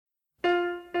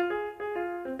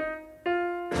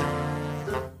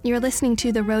You're listening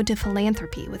to The Road to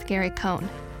Philanthropy with Gary Cohn,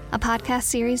 a podcast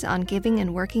series on giving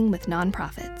and working with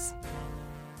nonprofits.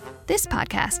 This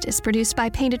podcast is produced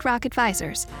by Painted Rock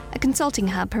Advisors, a consulting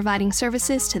hub providing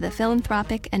services to the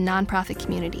philanthropic and nonprofit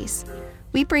communities.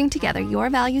 We bring together your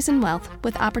values and wealth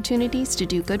with opportunities to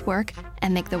do good work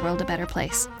and make the world a better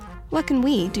place. What can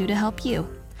we do to help you?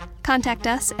 Contact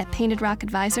us at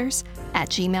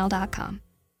paintedrockadvisors@gmail.com.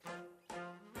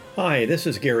 Hi, this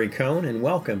is Gary Cohn, and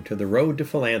welcome to The Road to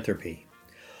Philanthropy,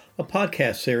 a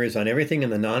podcast series on everything in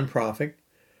the nonprofit,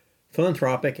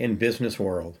 philanthropic, and business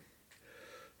world.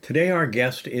 Today our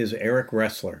guest is Eric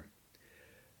Ressler.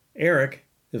 Eric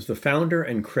is the founder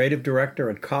and creative director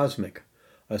at Cosmic,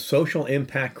 a social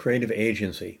impact creative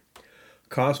agency.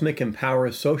 Cosmic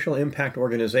empowers social impact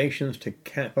organizations to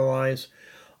capitalize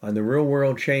on the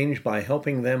real-world change by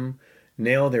helping them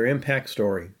nail their impact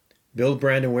story, build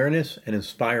brand awareness, and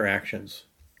inspire actions.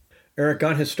 Eric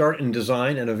got his start in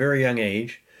design at a very young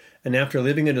age, and after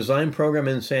leaving a design program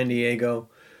in San Diego,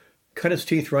 cut his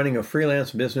teeth running a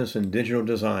freelance business in digital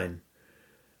design.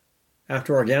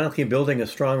 After organically building a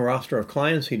strong roster of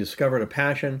clients, he discovered a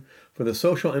passion for the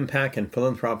social impact and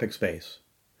philanthropic space.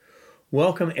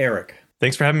 Welcome, Eric.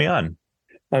 Thanks for having me on.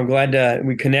 I'm glad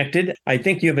we connected. I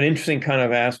think you have an interesting kind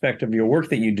of aspect of your work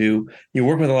that you do. You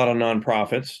work with a lot of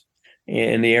nonprofits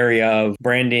in the area of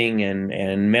branding and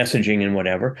messaging and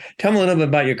whatever. Tell me a little bit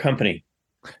about your company.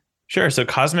 Sure. So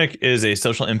Cosmic is a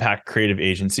social impact creative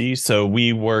agency. So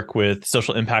we work with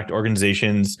social impact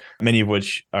organizations, many of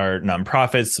which are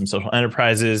nonprofits, some social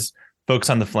enterprises, focus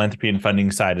on the philanthropy and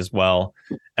funding side as well.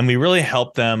 And we really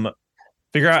help them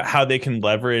figure out how they can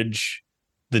leverage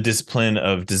the discipline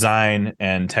of design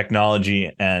and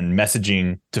technology and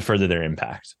messaging to further their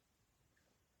impact.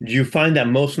 Do you find that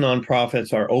most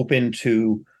nonprofits are open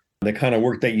to the kind of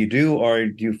work that you do, or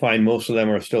do you find most of them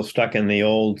are still stuck in the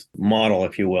old model,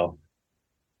 if you will?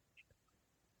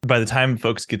 By the time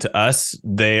folks get to us,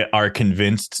 they are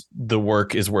convinced the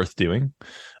work is worth doing.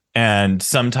 And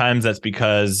sometimes that's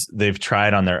because they've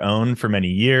tried on their own for many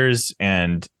years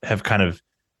and have kind of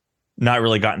not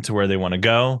really gotten to where they want to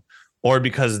go, or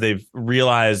because they've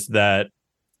realized that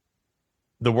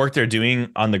the work they're doing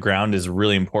on the ground is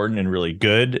really important and really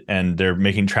good, and they're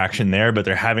making traction there, but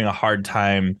they're having a hard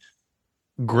time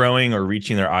growing or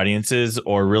reaching their audiences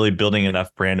or really building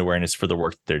enough brand awareness for the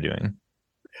work that they're doing.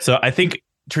 So I think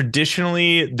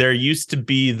traditionally there used to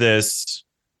be this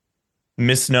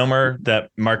misnomer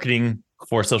that marketing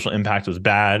for social impact was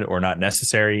bad or not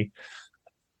necessary.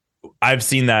 I've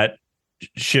seen that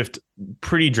shift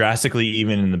pretty drastically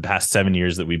even in the past 7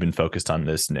 years that we've been focused on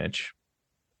this niche.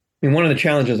 And one of the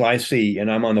challenges I see,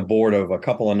 and I'm on the board of a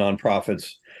couple of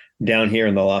nonprofits down here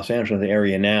in the Los Angeles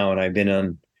area now, and I've been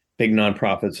on big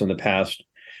nonprofits in the past.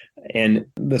 And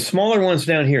the smaller ones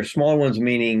down here, smaller ones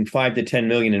meaning 5 to 10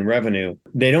 million in revenue,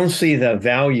 they don't see the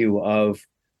value of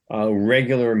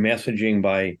regular messaging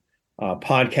by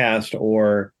podcast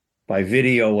or by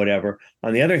video, whatever.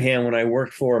 On the other hand, when I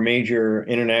worked for a major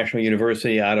international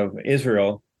university out of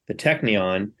Israel, the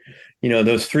Technion,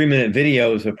 those 3-minute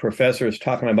videos of professors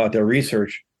talking about their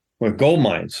research were gold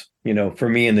mines, for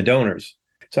me and the donors.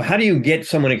 So how do you get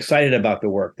someone excited about the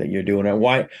work that you're doing, and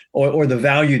why, or the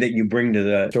value that you bring to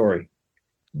the story?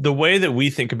 The way that we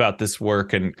think about this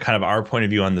work and kind of our point of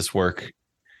view on this work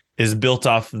is built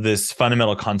off this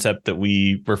fundamental concept that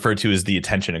we refer to as the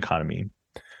attention economy.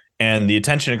 And the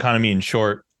attention economy, in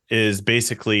short, is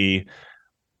basically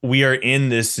we are in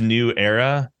this new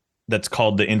era that's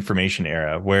called the information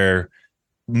era, where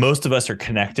most of us are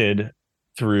connected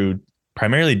through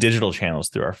primarily digital channels,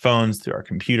 through our phones, through our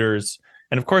computers,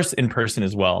 and of course in person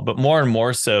as well. But more and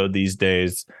more so these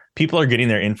days, people are getting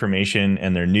their information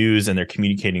and their news and they're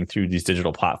communicating through these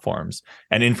digital platforms.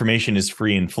 And information is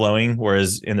free and flowing,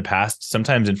 whereas in the past,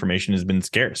 sometimes information has been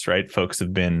scarce, right? There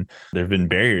have been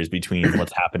barriers between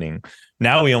what's happening.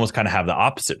 Now we almost kind of have the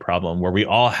opposite problem, where we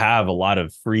all have a lot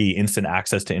of free instant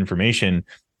access to information,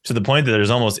 to the point that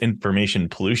there's almost information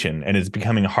pollution, and it's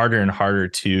becoming harder and harder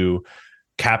to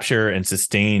capture and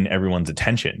sustain everyone's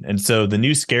attention. And so the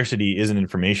new scarcity isn't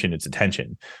information, it's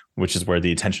attention, which is where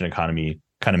the attention economy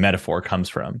kind of metaphor comes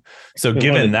from. So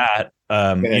given that,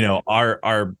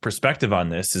 our perspective on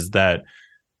this is that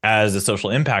as a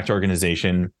social impact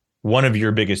organization, one of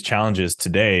your biggest challenges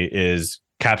today is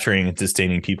capturing and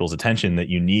sustaining people's attention that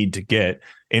you need to get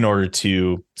in order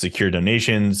to secure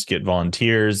donations, get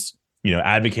volunteers,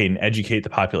 advocate and educate the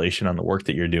population on the work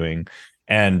that you're doing.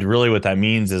 And really what that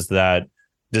means is that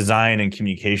design and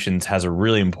communications has a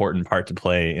really important part to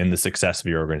play in the success of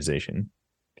your organization.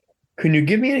 Can you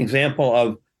give me an example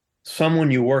of someone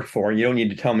you worked for? You don't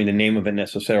need to tell me the name of it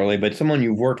necessarily, but someone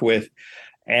you've worked with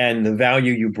and the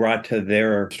value you brought to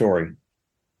their story.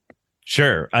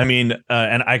 Sure. I mean,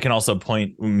 and I can also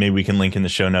point, maybe we can link in the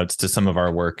show notes to some of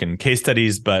our work and case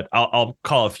studies, but I'll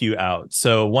call a few out.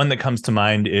 So one that comes to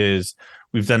mind is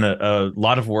we've done a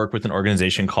lot of work with an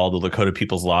organization called the Lakota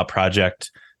People's Law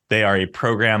Project. They are a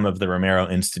program of the Romero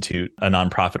Institute, a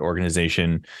nonprofit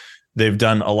organization. They've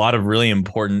done a lot of really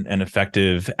important and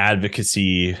effective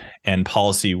advocacy and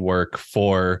policy work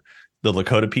for the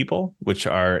Lakota people, which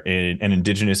are an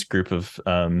indigenous group of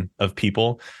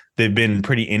people. They've been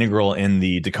pretty integral in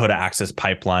the Dakota Access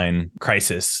Pipeline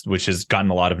crisis, which has gotten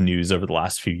a lot of news over the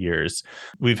last few years.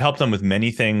 We've helped them with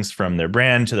many things, from their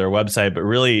brand to their website, but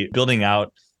really building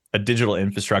out a digital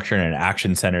infrastructure and an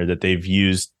action center that they've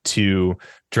used to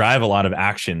drive a lot of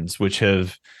actions, which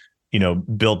have,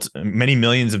 built many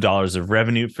millions of dollars of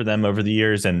revenue for them over the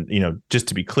years. And, just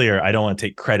to be clear, I don't want to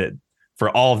take credit for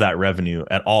all of that revenue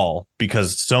at all,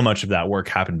 because so much of that work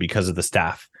happened because of the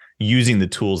staff using the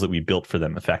tools that we built for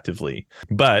them effectively.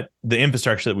 But the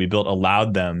infrastructure that we built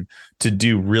allowed them to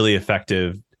do really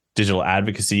effective digital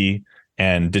advocacy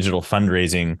and digital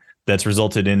fundraising that's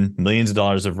resulted in millions of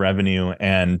dollars of revenue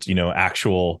and,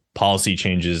 actual policy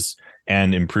changes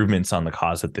and improvements on the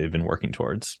cause that they've been working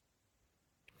towards.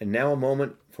 And now a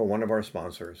moment for one of our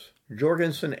sponsors.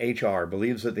 Jorgensen HR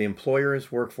believes that the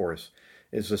employer's workforce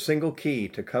is the single key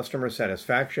to customer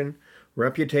satisfaction,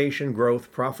 reputation,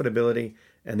 growth, profitability,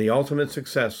 and the ultimate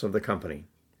success of the company.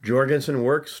 Jorgensen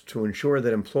works to ensure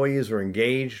that employees are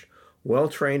engaged,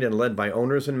 well-trained, and led by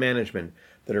owners and management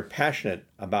that are passionate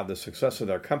about the success of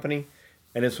their company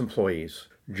and its employees.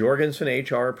 Jorgensen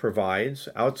HR provides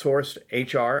outsourced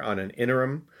HR on an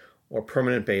interim or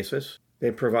permanent basis.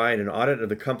 They provide an audit of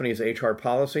the company's HR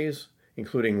policies,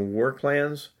 including work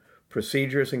plans,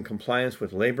 procedures in compliance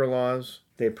with labor laws.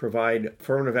 They provide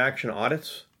affirmative action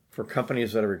audits for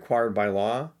companies that are required by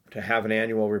law to have an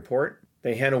annual report.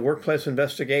 They handle workplace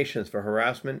investigations for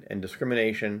harassment and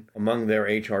discrimination among their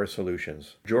HR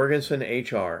solutions. Jorgensen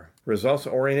HR,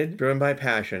 results-oriented, driven by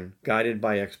passion, guided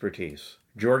by expertise.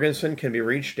 Jorgensen can be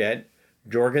reached at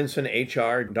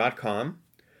jorgensenhr.com,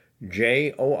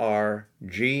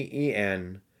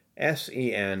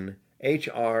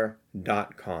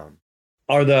 jorgensenhr.com.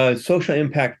 Are the social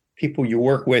impact people you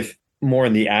work with more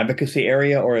in the advocacy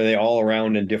area, or are they all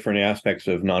around in different aspects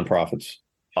of nonprofits?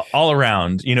 All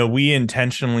around. We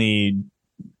intentionally,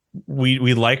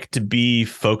 we like to be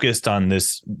focused on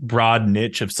this broad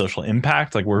niche of social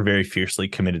impact. Like, we're very fiercely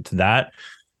committed to that.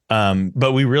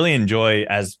 But we really enjoy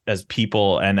as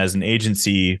people and as an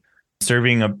agency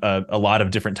serving a lot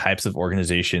of different types of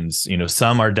organizations.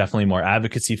 Some are definitely more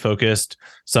advocacy focused.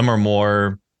 Some are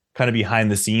more kind of behind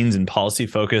the scenes and policy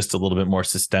focused, a little bit more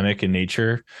systemic in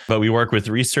nature. But we work with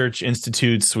research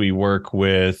institutes. We work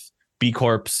with B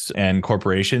Corps and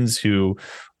corporations who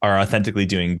are authentically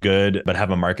doing good, but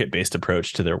have a market-based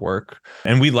approach to their work.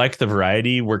 And we like the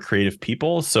variety. We're creative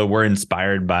people, so we're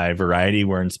inspired by variety.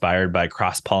 We're inspired by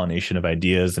cross-pollination of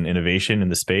ideas and innovation in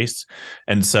the space.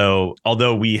 And so,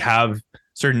 although we have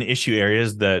certain issue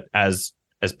areas that as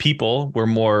people, we're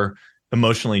more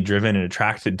emotionally driven and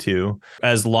attracted to,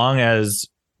 as long as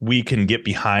we can get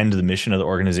behind the mission of the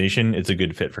organization, it's a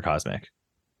good fit for Cosmic.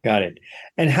 Got it.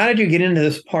 And how did you get into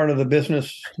this part of the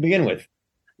business to begin with?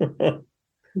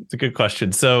 It's a good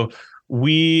question. So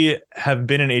we have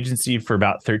been an agency for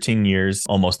about 13 years,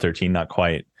 almost 13, not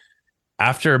quite.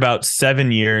 After about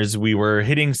 7 years, we were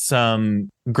hitting some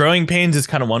growing pains is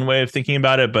kind of one way of thinking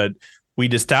about it, but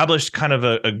we'd established kind of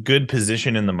a good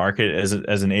position in the market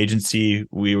as an agency.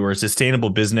 We were a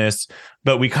sustainable business,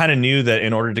 but we kind of knew that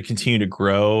in order to continue to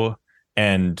grow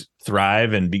and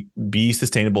thrive and be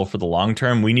sustainable for the long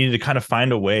term, we needed to kind of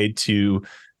find a way to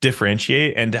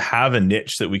differentiate and to have a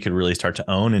niche that we could really start to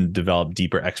own and develop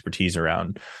deeper expertise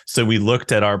around. So we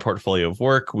looked at our portfolio of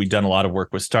work. We'd done a lot of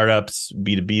work with startups,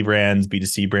 B2B brands,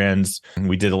 B2C brands.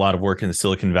 We did a lot of work in the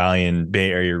Silicon Valley and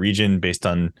Bay Area region based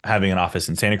on having an office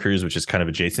in Santa Cruz, which is kind of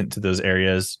adjacent to those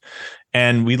areas.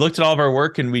 And we looked at all of our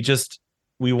work and we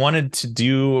wanted to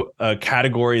do a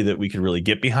category that we could really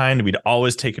get behind. We'd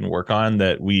always taken work on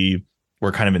that we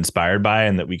were kind of inspired by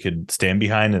and that we could stand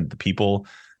behind, and the people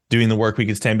doing the work we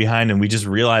could stand behind. And we just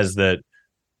realized that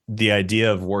the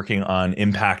idea of working on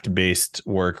impact-based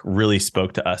work really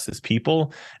spoke to us as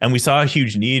people. And we saw a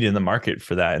huge need in the market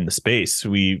for that in the space.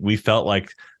 We felt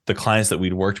like the clients that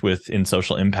we'd worked with in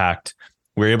social impact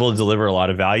were able to deliver a lot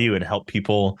of value and help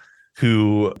people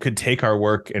who could take our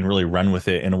work and really run with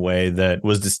it in a way that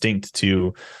was distinct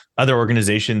to other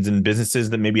organizations and businesses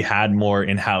that maybe had more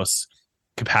in-house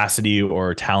capacity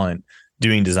or talent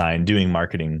doing design, doing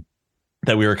marketing.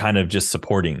 that we were kind of just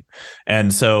supporting.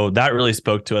 And so that really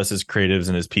spoke to us as creatives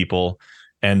and as people.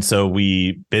 And so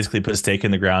we basically put a stake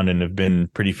in the ground and have been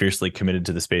pretty fiercely committed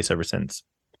to the space ever since.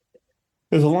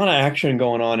 There's a lot of action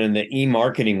going on in the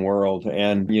e-marketing world,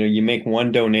 and you make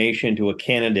one donation to a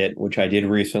candidate, which I did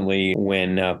recently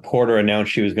when Porter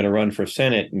announced she was going to run for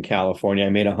Senate in California. I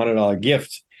made a $100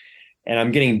 gift, and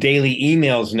I'm getting daily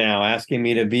emails now asking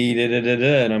me to be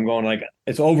and I'm going like,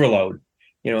 it's overload.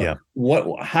 Yeah.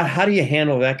 How do you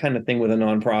handle that kind of thing with a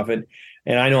nonprofit?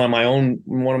 And I know on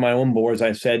one of my own boards,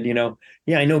 I said,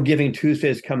 yeah, I know Giving Tuesday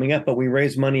is coming up, but we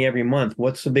raise money every month.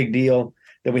 What's the big deal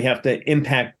that we have to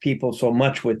impact people so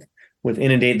much with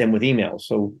inundate them with emails?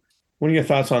 So what are your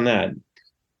thoughts on that?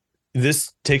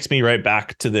 This takes me right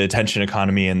back to the attention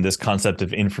economy and this concept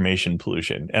of information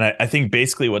pollution. And I think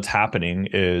basically what's happening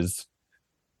is,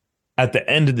 at the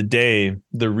end of the day,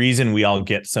 the reason we all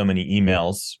get so many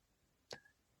emails,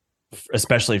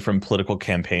 especially from political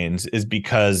campaigns, is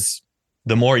because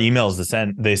the more emails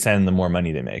they send, the more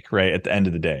money they make, right? At the end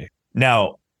of the day.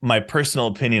 Now, my personal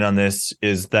opinion on this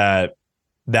is that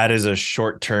is a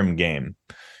short-term game.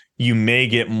 You may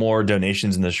get more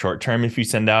donations in the short term if you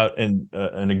send out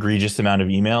an egregious amount of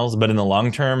emails, but in the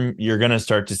long term, you're going to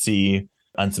start to see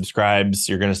unsubscribes.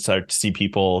 You're going to start to see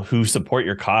people who support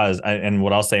your cause. And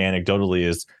what I'll say anecdotally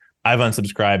is I've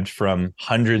unsubscribed from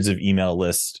hundreds of email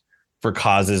lists for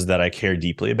causes that I care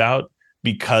deeply about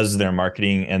because their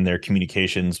marketing and their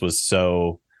communications was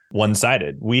so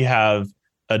one-sided. We have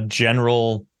a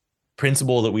general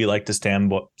principle that we like to stand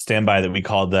by that we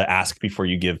call the ask before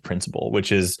you give principle,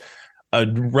 which is a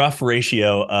rough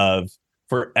ratio of,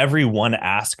 for every one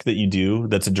ask that you do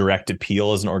that's a direct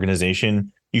appeal as an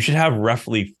organization, you should have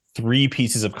roughly 3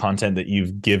 pieces of content that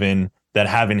you've given that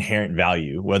have inherent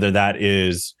value, whether that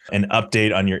is an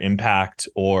update on your impact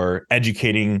or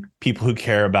educating people who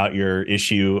care about your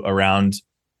issue around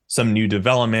some new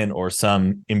development or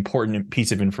some important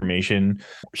piece of information,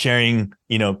 sharing,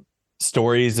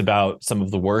 stories about some of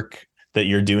the work that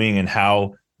you're doing and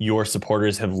how your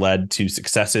supporters have led to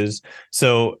successes.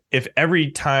 So if every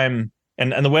time,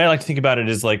 and the way I like to think about it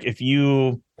is like, if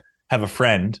you have a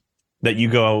friend that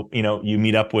you go, you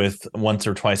meet up with once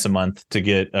or twice a month to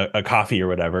get a coffee or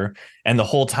whatever, and the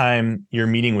whole time you're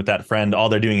meeting with that friend, all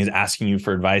they're doing is asking you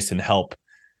for advice and help.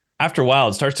 After a while,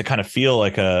 it starts to kind of feel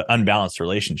like an unbalanced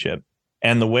relationship.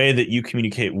 And the way that you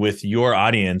communicate with your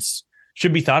audience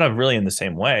should be thought of really in the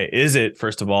same way. Is it,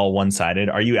 first of all, one-sided?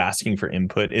 Are you asking for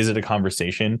input? Is it a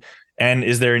conversation? And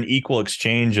is there an equal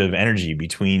exchange of energy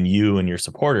between you and your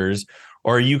supporters?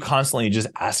 Or are you constantly just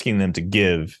asking them to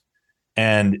give?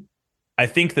 And I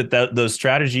think that those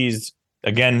strategies,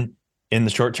 again, in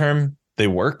the short term, they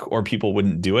work or people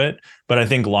wouldn't do it. But I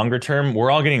think longer term,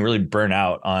 we're all getting really burnt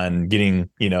out on getting,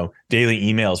 daily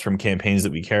emails from campaigns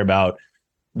that we care about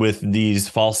with these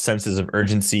false senses of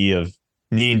urgency of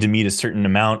needing to meet a certain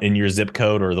amount in your zip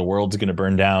code or the world's going to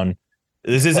burn down.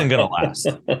 This isn't going to last.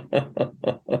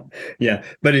 Yeah,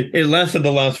 but it lasted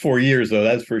the last 4 years, though,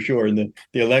 that's for sure, in the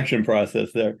election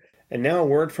process there. And now a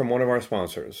word from one of our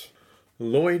sponsors.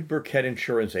 Lloyd Burkett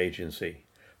Insurance Agency,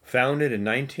 founded in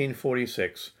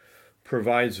 1946,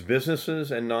 provides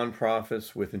businesses and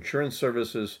nonprofits with insurance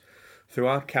services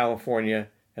throughout California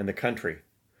and the country.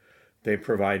 They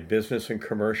provide business and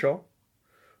commercial,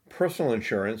 personal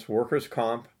insurance, workers'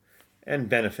 comp, and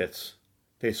benefits.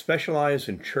 They specialize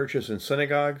in churches and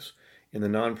synagogues in the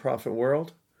nonprofit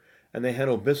world, and they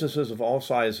handle businesses of all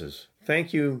sizes.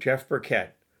 Thank you, Jeff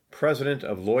Burkett, president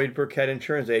of Lloyd Burkett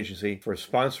Insurance Agency, for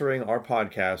sponsoring our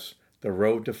podcast, The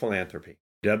Road to Philanthropy.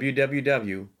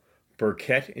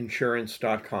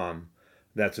 www.burkettinsurance.com.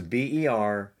 That's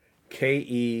BERKETT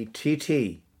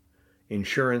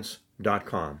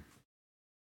insurance.com.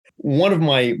 One of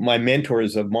my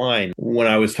mentors of mine, when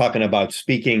I was talking about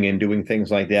speaking and doing things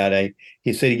like that,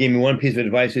 he gave me one piece of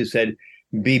advice. He said,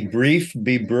 be brief,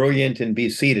 be brilliant, and be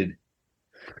seated.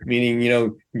 Meaning,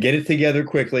 get it together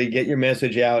quickly, get your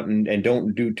message out, and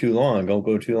don't do too long. Don't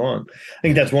go too long. I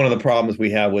think that's one of the problems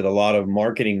we have with a lot of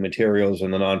marketing materials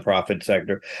in the nonprofit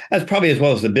sector, as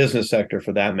well as the business sector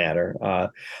for that matter.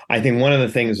 I think one of the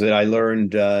things that I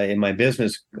learned in my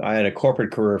business, I had a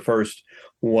corporate career first,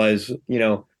 was,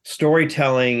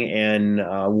 storytelling and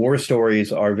war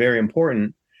stories are very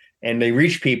important, and they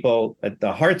reach people at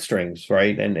the heartstrings,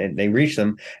 right? And they reach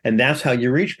them, and that's how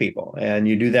you reach people. And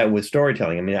you do that with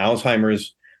storytelling. I mean, I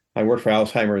worked for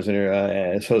Alzheimer's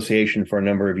Association for a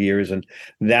number of years, and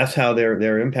that's how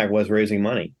their impact was, raising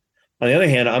money. On the other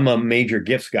hand, I'm a major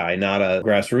gifts guy, not a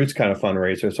grassroots kind of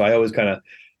fundraiser. So I always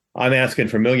I'm asking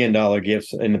for $1 million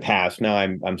gifts in the past. Now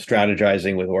I'm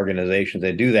strategizing with organizations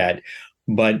that do that.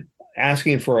 But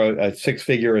asking for a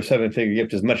six-figure or seven-figure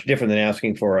gift is much different than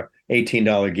asking for a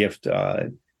 $18 gift,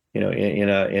 in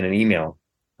an email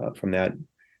from that.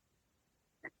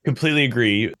 Completely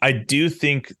agree. I do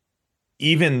think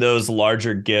even those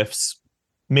larger gifts,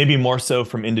 maybe more so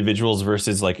from individuals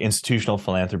versus like institutional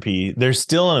philanthropy, there's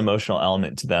still an emotional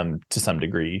element to them to some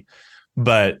degree.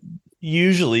 But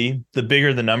usually the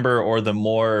bigger the number or the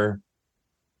more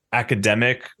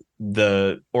academic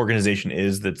the organization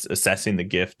is that's assessing the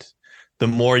gift, the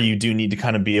more you do need to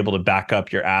kind of be able to back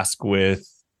up your ask with,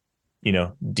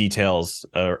 details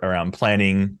around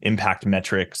planning, impact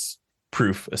metrics,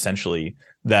 proof, essentially,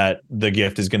 that the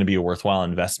gift is going to be a worthwhile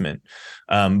investment.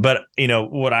 But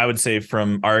what I would say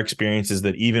from our experience is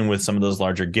that even with some of those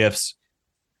larger gifts,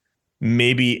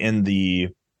 maybe in the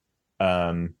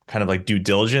kind of like due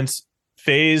diligence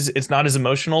phase, it's not as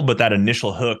emotional, but that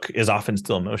initial hook is often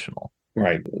still emotional.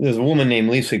 Right. There's a woman named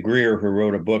Lisa Greer who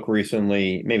wrote a book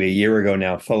recently, maybe a year ago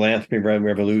now, Philanthropy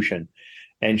Revolution.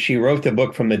 And she wrote the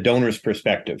book from the donor's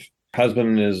perspective.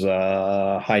 Husband is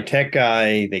a high-tech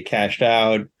guy. They cashed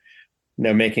out.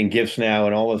 They're making gifts now.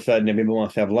 And all of a sudden, everybody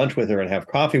wants to have lunch with her and have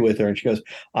coffee with her. And she goes,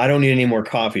 I don't need any more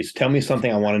coffees. Tell me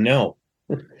something I want to know.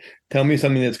 Tell me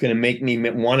something that's going to make me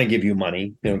want to give you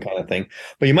money, kind of thing.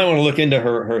 But you might want to look into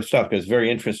her stuff because it's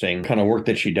very interesting kind of work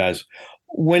that she does.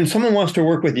 When someone wants to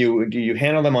work with you, do you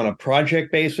handle them on a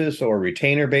project basis or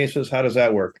retainer basis? How does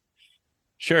that work?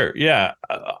 Sure. Yeah.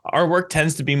 Our work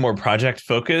tends to be more project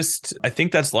focused. I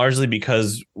think that's largely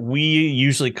because we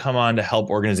usually come on to help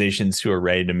organizations who are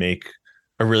ready to make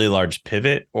a really large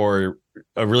pivot or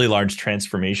a really large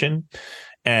transformation.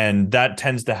 And that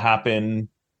tends to happen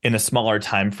in a smaller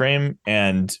time frame.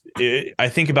 And I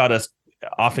think about us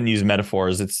often use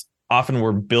metaphors. It's often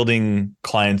we're building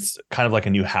clients kind of like a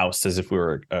new house as if we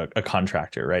were a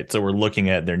contractor, right? So we're looking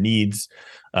at their needs.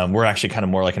 We're actually kind of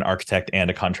more like an architect and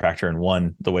a contractor in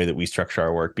one, the way that we structure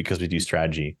our work, because we do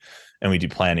strategy and we do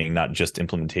planning, not just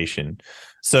implementation.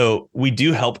 So we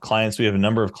do help clients. We have a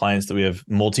number of clients that we have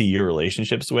multi-year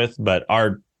relationships with, but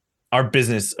our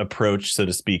business approach, so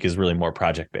to speak, is really more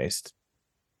project-based.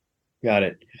 Got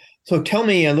it. So tell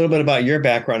me a little bit about your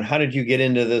background. How did you get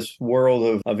into this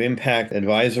world of impact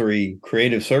advisory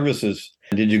creative services?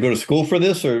 Did you go to school for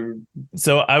this or?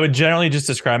 So I would generally just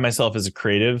describe myself as a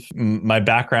creative. My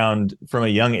background from a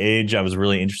young age, I was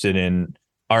really interested in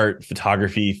art,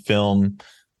 photography, film,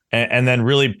 and then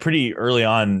really pretty early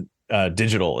on,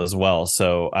 digital as well.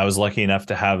 So I was lucky enough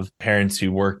to have parents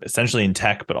who worked essentially in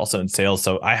tech, but also in sales.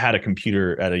 So I had a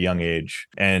computer at a young age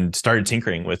and started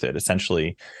tinkering with it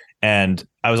essentially. And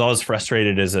I was always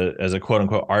frustrated as a quote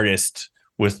unquote artist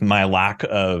with my lack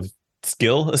of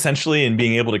skill essentially in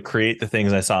being able to create the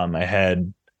things I saw in my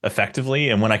head effectively.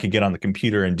 And when I could get on the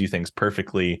computer and do things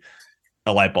perfectly,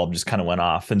 a light bulb just kind of went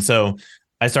off. And so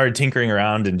I started tinkering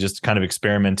around and just kind of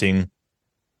experimenting,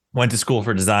 went to school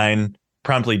for design,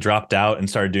 promptly dropped out and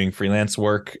started doing freelance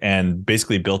work and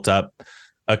basically built up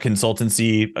a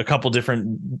consultancy, a couple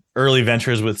different early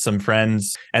ventures with some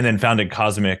friends, and then founded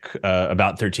Cosmic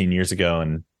about 13 years ago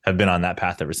and have been on that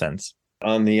path ever since.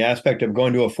 On the aspect of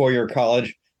going to a four-year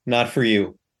college, not for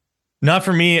you. Not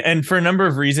for me, and for a number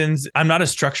of reasons. I'm not a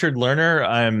structured learner.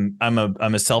 I'm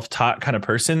a self-taught kind of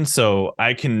person, so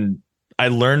I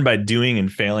learn by doing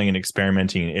and failing and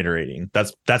experimenting and iterating.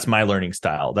 That's my learning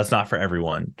style. That's not for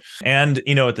everyone. And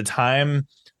at the time,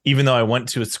 even though I went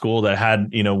to a school that had,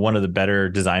 one of the better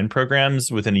design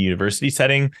programs within a university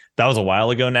setting, that was a while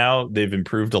ago now. They've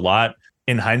improved a lot.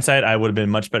 In hindsight, I would have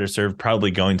been much better served probably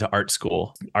going to art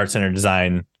school, Art Center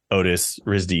Design, Otis,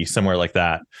 RISD, somewhere like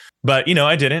that. But,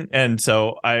 I didn't. And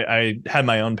so I had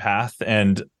my own path.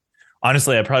 And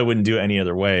honestly, I probably wouldn't do it any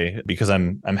other way because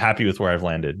I'm happy with where I've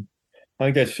landed.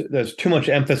 I think there's too much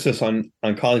emphasis on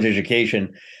college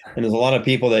education. And there's a lot of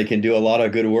people that can do a lot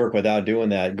of good work without going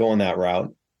that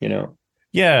route.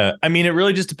 Yeah. I mean, it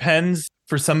really just depends.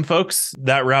 For some folks,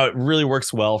 that route really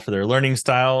works well for their learning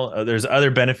style. There's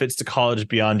other benefits to college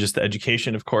beyond just the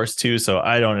education, of course, too. So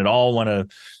I don't at all want to,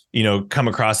 come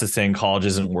across as saying college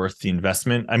isn't worth the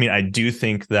investment. I mean, I do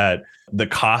think that the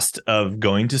cost of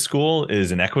going to school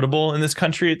is inequitable in this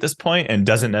country at this point and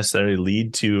doesn't necessarily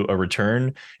lead to a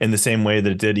return in the same way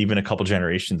that it did even a couple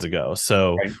generations ago.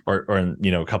 So, right. or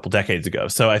a couple decades ago.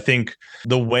 So I think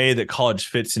the way that college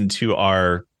fits into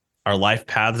our life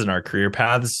paths and our career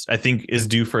paths, I think is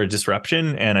due for a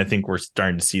disruption. And I think we're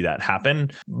starting to see that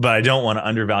happen. But I don't want to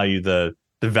undervalue the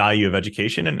value of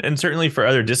education. And certainly for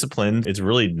other disciplines, it's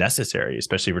really necessary,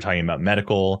 especially if we're talking about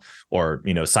medical or,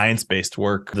 science-based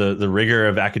work. The rigor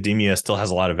of academia still has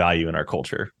a lot of value in our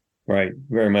culture. Right.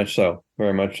 Very much so.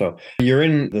 Very much so. You're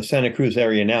in the Santa Cruz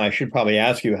area now. I should probably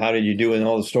ask you, how did you do in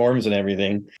all the storms and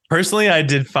everything? Personally, I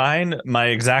did fine. My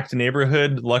exact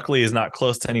neighborhood, luckily, is not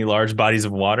close to any large bodies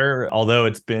of water, although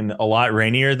it's been a lot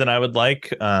rainier than I would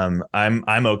like. I'm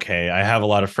okay. I have a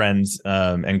lot of friends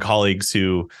and colleagues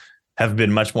who have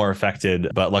been much more affected,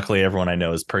 but luckily, everyone I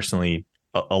know is personally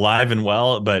alive and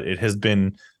well. But it has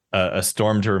been a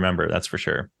storm to remember, that's for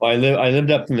sure. Well, I lived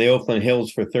up in the Oakland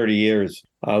Hills for 30 years.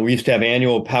 We used to have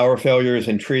annual power failures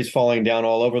and trees falling down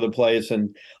all over the place.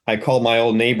 And I called my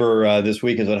old neighbor this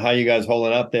week and said, "How you guys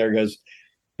holding up there?" Because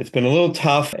it's been a little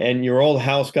tough, and your old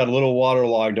house got a little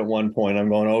waterlogged at one point. I'm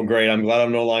going, "Oh, great! I'm glad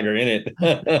I'm no longer in it."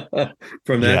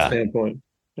 From that standpoint.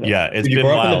 Yeah, it's Did you been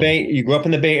grow up in the wild. Bay? You grew up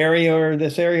in the Bay Area or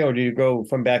this area, or do you go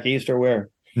from back east or where?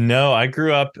 No, I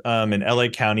grew up in LA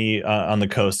County on the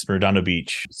coast in Redondo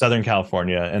Beach, Southern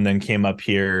California, and then came up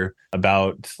here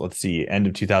about, let's see, end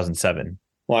of 2007.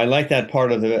 Well, I like that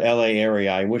part of the LA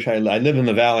area. I wish I live in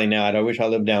the Valley now. I wish I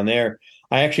lived down there.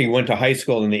 I actually went to high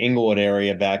school in the Inglewood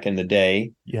area back in the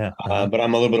day. Yeah. But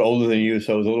I'm a little bit older than you,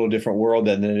 so it was a little different world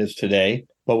than it is today.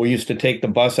 But we used to take the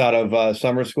bus out of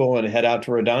summer school and head out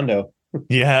to Redondo.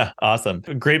 Yeah, awesome.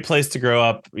 Great place to grow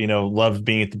up. Loved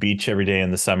being at the beach every day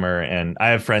in the summer. And I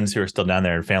have friends who are still down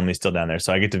there and family still down there.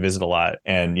 So I get to visit a lot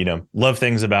and, love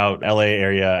things about LA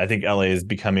area. I think LA is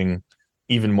becoming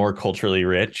even more culturally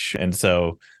rich. And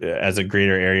so as a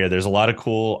greater area, there's a lot of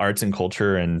cool arts and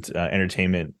culture and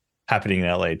entertainment happening in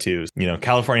LA too.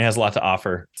 California has a lot to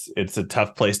offer. It's a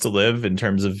tough place to live in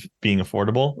terms of being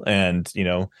affordable. And,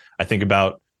 I think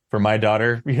about for my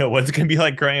daughter, what's it going to be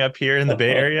like growing up here in the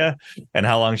Bay Area and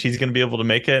how long she's going to be able to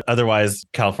make it. Otherwise,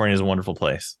 California is a wonderful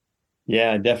place.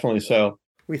 Yeah, definitely so.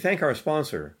 We thank our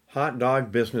sponsor, Hot Dog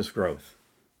Business Growth.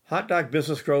 Hot Dog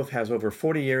Business Growth has over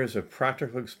 40 years of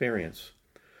practical experience.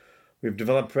 We've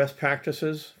developed best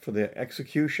practices for the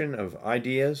execution of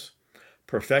ideas,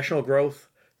 professional growth,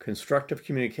 constructive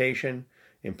communication,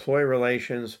 employee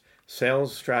relations,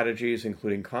 sales strategies,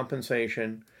 including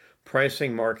compensation,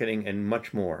 pricing, marketing, and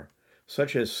much more,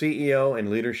 such as CEO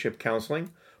and leadership counseling,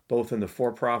 both in the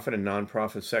for-profit and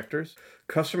nonprofit sectors,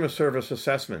 customer service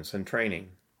assessments and training,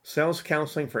 sales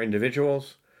counseling for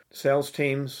individuals, sales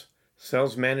teams,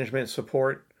 sales management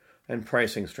support, and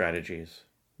pricing strategies.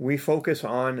 We focus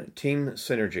on team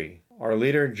synergy. Our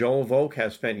leader, Joel Volk,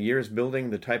 has spent years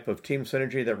building the type of team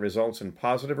synergy that results in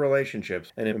positive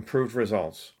relationships and improved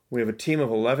results. We have a team of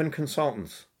 11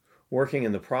 consultants working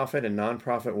in the profit and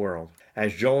nonprofit world.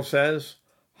 As Joel says,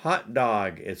 hot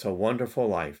dog, it's a wonderful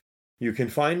life. You can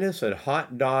find us at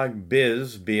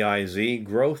hotdogbiz, B-I-Z,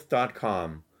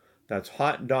 growth.com. That's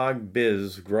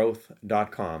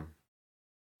hotdogbizgrowth.com.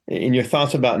 In your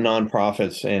thoughts about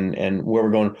nonprofits and where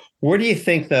we're going, where do you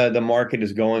think the market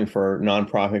is going for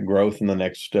nonprofit growth in the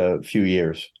next few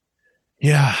years?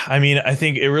 Yeah, I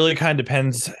think it really kind of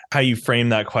depends how you frame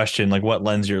that question, like what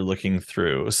lens you're looking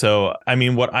through. So,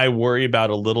 what I worry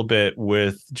about a little bit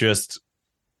with just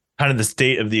kind of the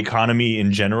state of the economy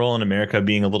in general in America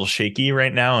being a little shaky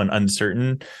right now and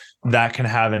uncertain, that can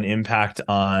have an impact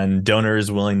on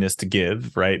donors' willingness to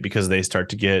give, right? Because they start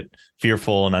to get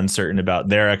fearful and uncertain about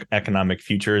their economic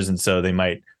futures. And so they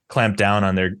might clamp down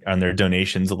on their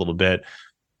donations a little bit.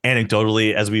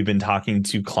 Anecdotally, as we've been talking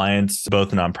to clients,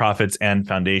 both nonprofits and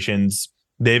foundations,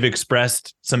 they've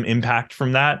expressed some impact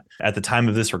from that. At the time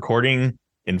of this recording,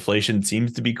 inflation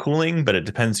seems to be cooling, but it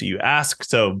depends who you ask.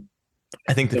 So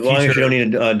I think as long as you don't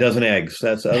need a dozen eggs,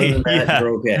 that's other than that, yeah,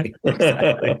 you're okay.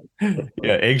 Exactly.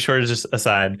 Yeah, egg shortages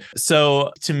aside.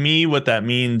 So to me, what that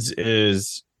means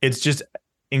is it's just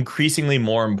increasingly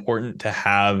more important to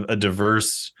have a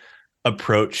diverse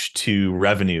approach to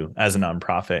revenue as a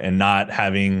nonprofit and not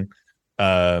having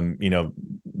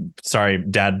sorry,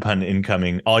 dad pun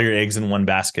incoming, all your eggs in one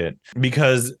basket.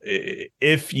 Because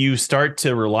if you start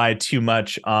to rely too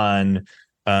much on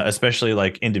especially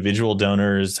like individual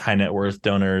donors, high net worth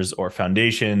donors, or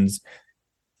foundations,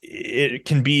 it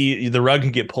can be the rug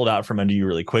can get pulled out from under you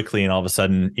really quickly, and all of a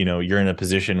sudden, you're in a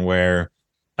position where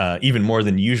even more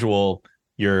than usual,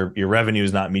 your revenue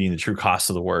is not meeting the true cost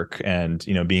of the work, and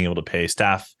being able to pay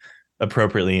staff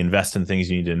appropriately, invest in things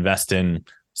you need to invest in,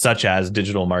 such as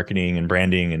digital marketing and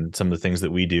branding, and some of the things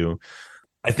that we do.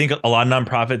 I think a lot of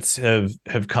nonprofits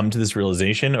have come to this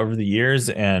realization over the years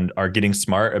and are getting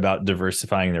smart about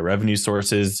diversifying their revenue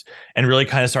sources and really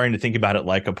kind of starting to think about it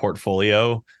like a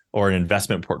portfolio or an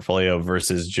investment portfolio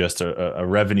versus just a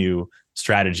revenue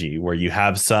strategy where you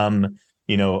have some,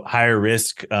 higher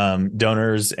risk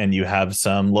donors and you have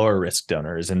some lower risk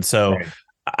donors. And so right.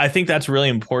 I think that's really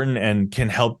important and can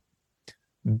help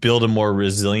build a more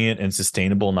resilient and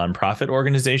sustainable nonprofit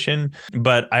organization.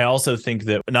 But I also think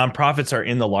that nonprofits are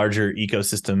in the larger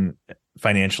ecosystem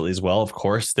financially as well. Of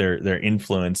course, they're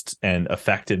influenced and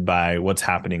affected by what's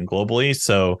happening globally.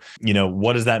 So,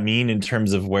 what does that mean in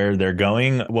terms of where they're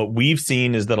going? What we've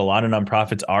seen is that a lot of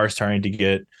nonprofits are starting to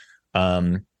get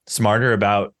smarter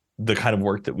about the kind of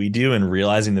work that we do and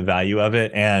realizing the value of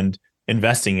it and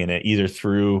investing in it, either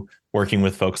through working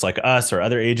with folks like us or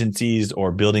other agencies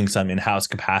or building some in-house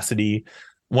capacity.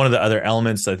 One of the other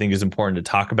elements I think is important to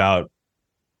talk about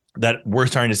that we're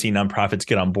starting to see nonprofits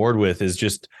get on board with is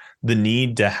just the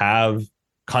need to have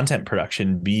content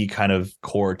production be kind of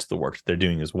core to the work that they're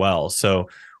doing as well. So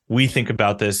we think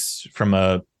about this from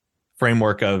a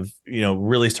framework of,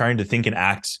 really starting to think and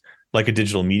act like a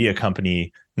digital media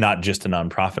company, not just a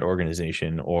nonprofit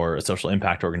organization or a social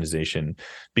impact organization.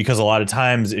 Because a lot of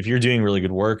times, if you're doing really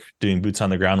good work, doing boots on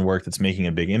the ground work that's making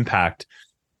a big impact,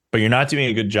 but you're not doing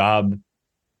a good job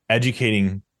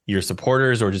educating your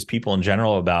supporters or just people in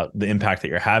general about the impact that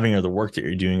you're having or the work that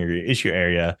you're doing or your issue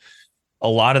area, a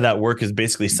lot of that work is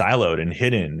basically siloed and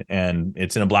hidden, and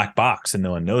it's in a black box and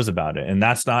no one knows about it. And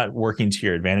that's not working to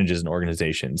your advantage as an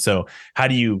organization. So how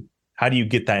do you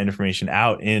get that information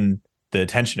out in the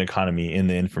attention economy, in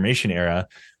the information era?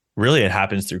 Really, it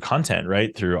happens through content,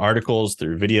 right? Through articles,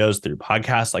 through videos, through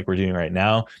podcasts like we're doing right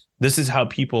now. This is how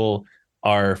people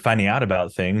are finding out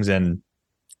about things. And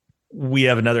we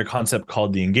have another concept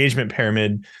called the engagement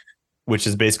pyramid, which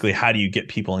is basically how do you get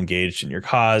people engaged in your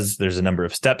cause? There's a number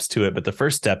of steps to it, but the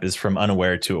first step is from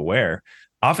unaware to aware.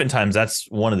 Oftentimes, that's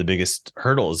one of the biggest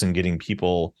hurdles in getting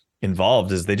people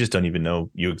involved, is they just don't even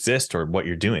know you exist or what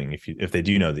you're doing if they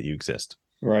do know that you exist.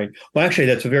 Right. Well, actually,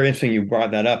 that's very interesting you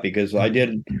brought that up, because I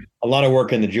did a lot of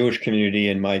work in the Jewish community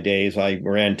in my days. I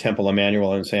ran Temple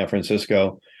Emmanuel in San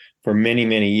Francisco for many,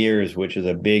 many years, which is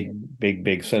a big, big,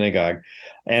 big synagogue.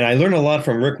 And I learned a lot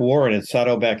from Rick Warren at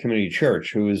Saddleback Community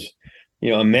Church, who is,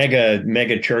 a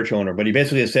mega church owner. But he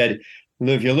basically said,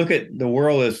 if you look at the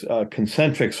world as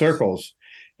concentric circles,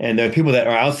 and there are people that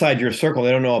are outside your circle,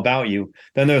 they don't know about you.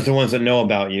 Then there's the ones that know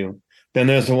about you. Then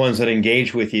there's the ones that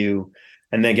engage with you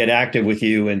and they get active with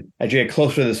you. And as you get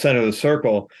closer to the center of the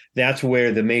circle, that's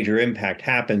where the major impact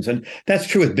happens. And that's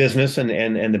true with business and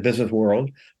the business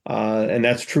world. And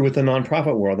that's true with the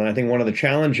nonprofit world. And I think one of the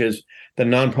challenges that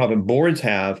nonprofit boards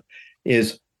have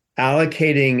is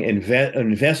allocating,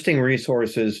 investing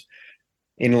resources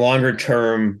in longer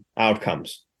term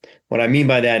outcomes. What I mean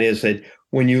by that is that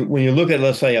when you look at,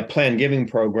 let's say, a planned giving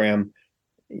program,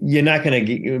 you're not going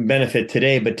to benefit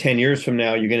today, but 10 years from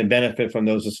now, you're going to benefit from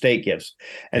those estate gifts.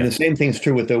 And the same thing's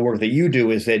true with the work that you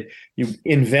do, is that you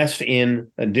invest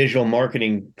in a digital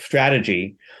marketing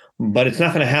strategy, but it's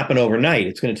not going to happen overnight.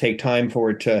 It's going to take time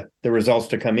for the results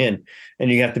to come in. And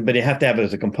you have to have it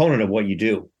as a component of what you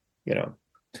do,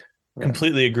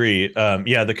 Completely agree.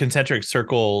 The concentric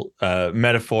circle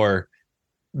metaphor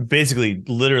basically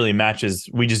literally matches.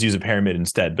 We just use a pyramid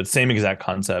instead, but same exact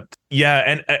concept.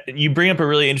 And you bring up a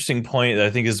really interesting point that I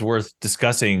think is worth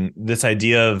discussing. This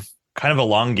idea of kind of a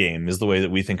long game is the way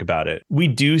that we think about it. We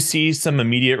do see some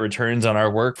immediate returns on our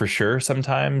work for sure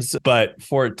sometimes, but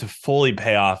for it to fully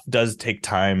pay off does take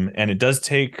time, and it does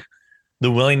take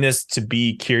the willingness to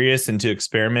be curious and to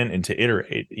experiment and to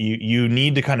iterate. You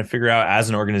need to kind of figure out as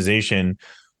an organization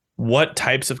what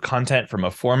types of content from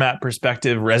a format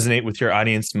perspective resonate with your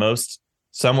audience most.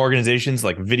 Some organizations,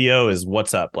 like video is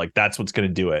what's up. Like that's what's going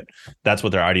to do it. That's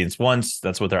what their audience wants.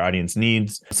 That's what their audience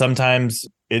needs. Sometimes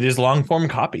it is long form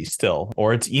copy still,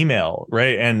 or it's email,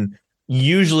 right? And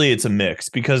usually it's a mix,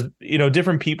 because,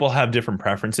 different people have different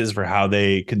preferences for how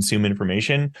they consume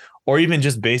information, or even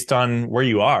just based on where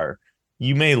you are.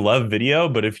 You may love video,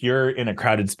 but if you're in a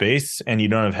crowded space and you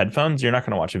don't have headphones, you're not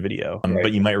going to watch a video, right.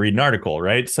 But you might read an article,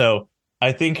 right? So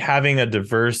I think having a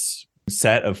diverse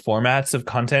set of formats of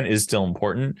content is still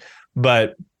important.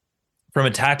 But from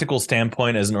a tactical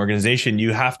standpoint, as an organization,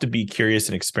 you have to be curious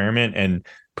and experiment and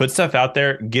put stuff out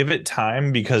there, give it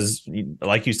time, because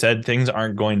like you said, things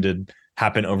aren't going to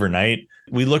happen overnight.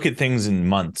 We look at things in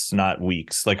months, not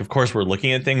weeks. Like, of course, we're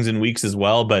looking at things in weeks as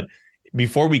well, but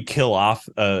before we kill off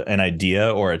an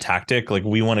idea or a tactic, like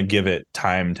we want to give it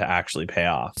time to actually pay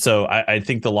off. So I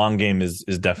think the long game is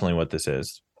definitely what this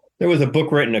is. There was a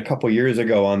book written a couple of years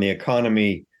ago on the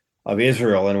economy of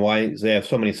Israel and why they have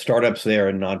so many startups there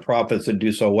and nonprofits that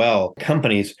do so well,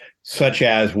 companies such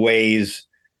as Waze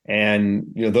and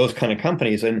those kind of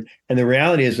companies. And the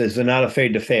reality is they're not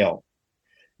afraid to fail.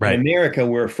 Right. In America,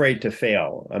 we're afraid to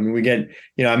fail. I mean,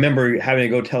 I remember having to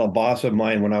go tell a boss of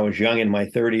mine when I was young in my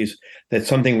 30s that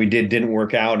something we didn't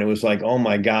work out. And it was like, oh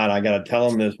my God, I got to tell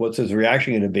him this. What's his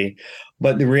reaction going to be?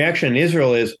 But the reaction in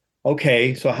Israel is,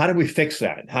 okay, so how do we fix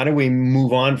that? How do we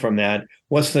move on from that?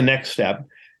 What's the next step?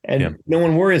 And no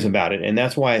one worries about it. And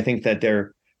that's why I think that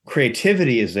their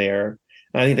creativity is there.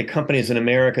 And I think the companies in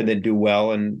America that do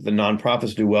well and the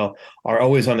nonprofits do well are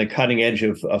always on the cutting edge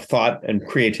of thought and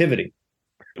creativity.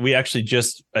 We actually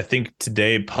just, I think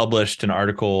today, published an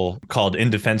article called In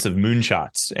Defense of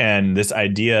Moonshots. And this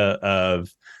idea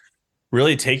of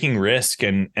really taking risk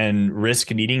and risk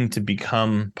needing to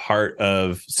become part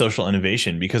of social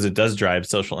innovation, because it does drive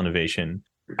social innovation.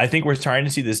 I think we're starting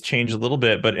to see this change a little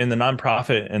bit, but in the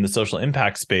nonprofit and the social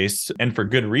impact space, and for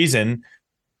good reason,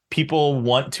 people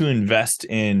want to invest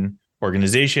in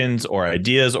organizations or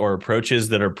ideas or approaches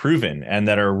that are proven and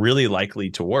that are really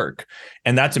likely to work.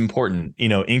 And that's important.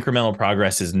 Incremental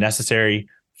progress is necessary.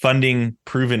 Funding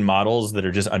proven models that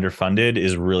are just underfunded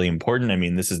is really important. I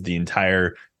mean, this is the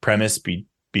entire premise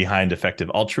behind effective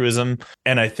altruism.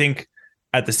 And I think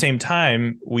at the same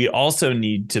time, we also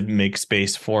need to make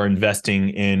space for investing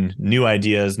in new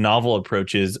ideas, novel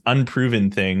approaches,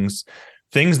 unproven things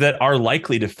that are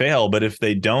likely to fail, but if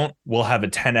they don't, we'll have a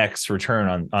 10x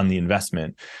return on the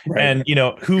investment. Right. And,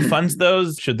 who funds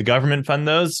those? Should the government fund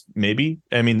those? Maybe.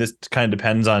 I mean, this kind of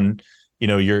depends on,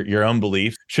 your own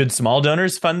belief. Should small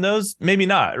donors fund those? Maybe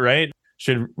not, right?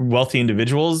 Should wealthy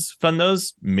individuals fund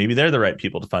those? Maybe they're the right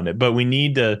people to fund it. But we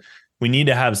need to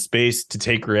have space to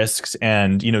take risks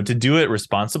and, to do it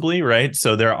responsibly, right?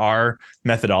 So there are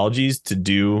methodologies to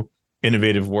do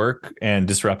innovative work and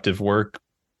disruptive work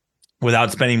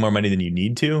without spending more money than you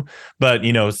need to. But,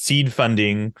 seed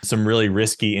funding some really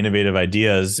risky, innovative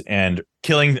ideas and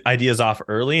killing ideas off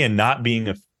early and not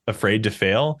being afraid to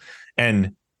fail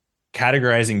and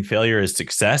categorizing failure as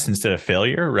success instead of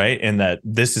failure, right? And that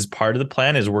this is part of the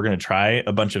plan is we're going to try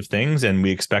a bunch of things and we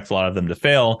expect a lot of them to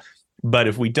fail. But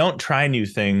if we don't try new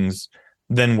things,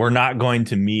 then we're not going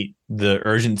to meet the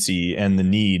urgency and the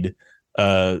need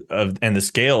and the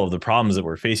scale of the problems that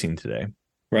we're facing today.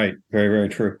 Right. Very, very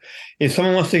true. If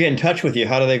someone wants to get in touch with you,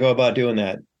 how do they go about doing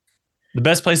that? The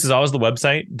best place is always the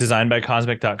website,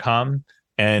 designbycosmic.com.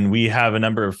 And we have a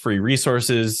number of free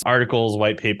resources, articles,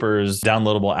 white papers,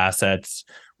 downloadable assets.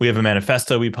 We have a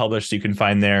manifesto we published you can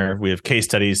find there. We have case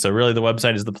studies. So really the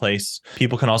website is the place.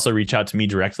 People can also reach out to me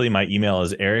directly. My email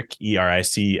is Eric,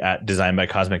 ERIC,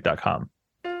 @designbycosmic.com.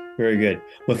 Very good.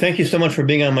 Well, thank you so much for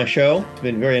being on my show. It's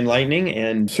been very enlightening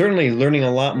and certainly learning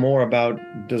a lot more about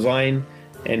design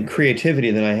and creativity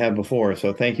than I have before.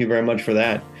 So thank you very much for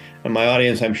that. And my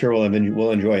audience, I'm sure, will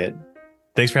enjoy it.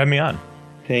 Thanks for having me on.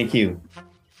 Thank you.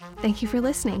 Thank you for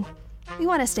listening. We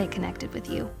want to stay connected with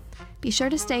you. Be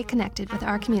sure to stay connected with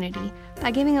our community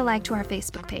by giving a like to our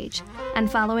Facebook page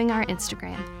and following our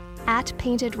Instagram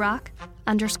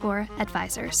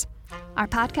 @paintedrock_advisors. Our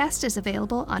podcast is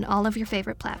available on all of your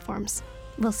favorite platforms.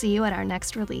 We'll see you at our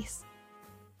next release.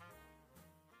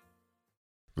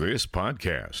 This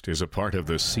podcast is a part of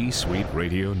the C-Suite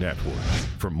Radio Network.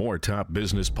 For more top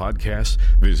business podcasts,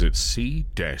 visit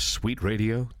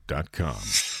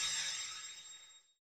c-suiteradio.com.